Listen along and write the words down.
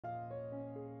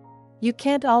You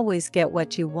can't always get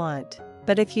what you want,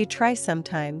 but if you try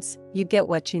sometimes, you get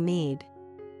what you need.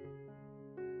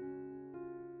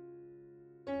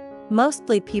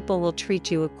 Mostly people will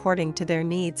treat you according to their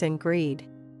needs and greed.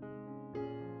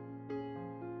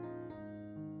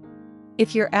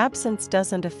 If your absence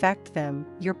doesn't affect them,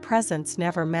 your presence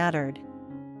never mattered.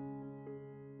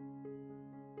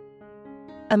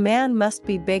 A man must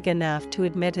be big enough to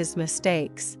admit his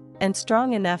mistakes, and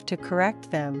strong enough to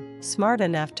correct them, smart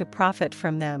enough to profit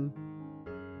from them.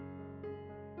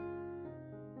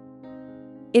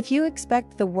 If you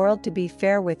expect the world to be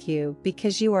fair with you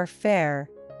because you are fair,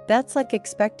 that's like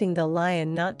expecting the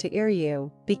lion not to ear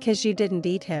you because you didn't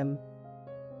eat him.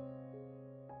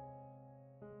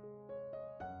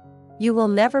 You will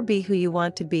never be who you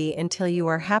want to be until you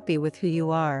are happy with who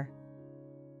you are.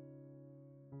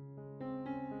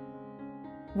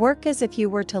 Work as if you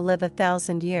were to live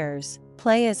 1,000 years,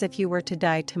 play as if you were to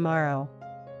die tomorrow.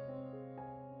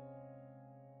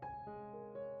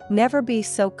 Never be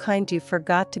so kind you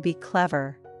forgot to be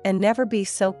clever, and never be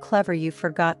so clever you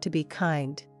forgot to be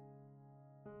kind.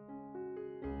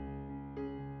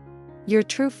 Your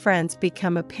true friends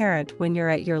become apparent when you're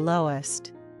at your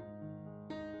lowest.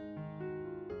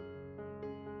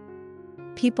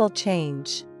 People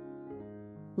change.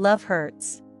 Love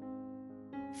hurts.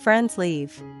 Friends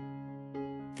leave.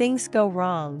 Things go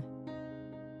wrong.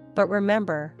 But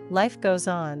remember, life goes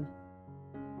on.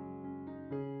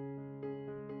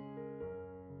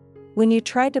 When you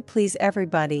try to please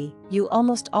everybody, you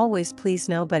almost always please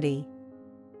nobody.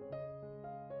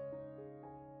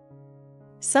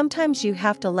 Sometimes you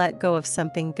have to let go of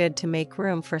something good to make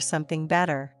room for something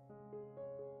better.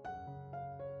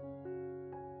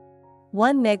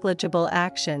 One negligible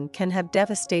action can have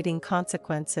devastating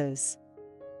consequences.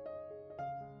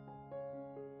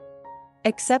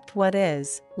 Accept what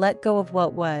is, let go of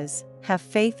what was, have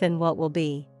faith in what will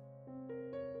be.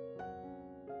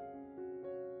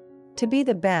 To be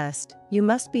the best, you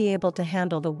must be able to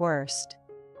handle the worst.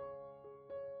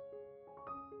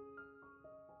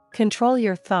 Control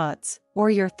your thoughts, or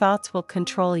your thoughts will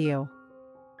control you.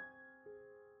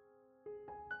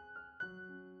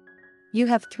 You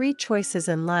have 3 choices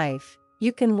in life: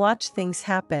 you can watch things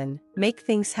happen, make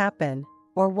things happen,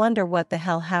 or wonder what the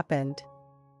hell happened.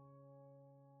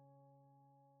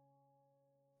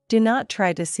 Do not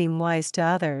try to seem wise to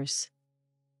others.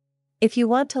 If you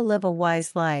want to live a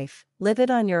wise life, live it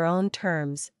on your own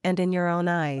terms and in your own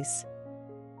eyes.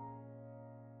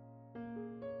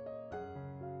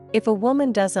 If a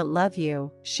woman doesn't love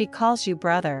you, she calls you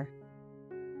brother.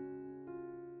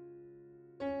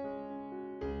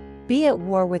 Be at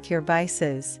war with your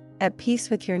vices, at peace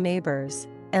with your neighbors,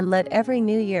 and let every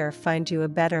new year find you a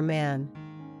better man.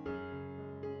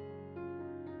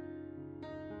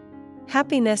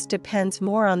 Happiness depends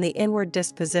more on the inward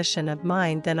disposition of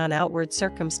mind than on outward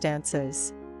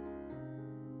circumstances.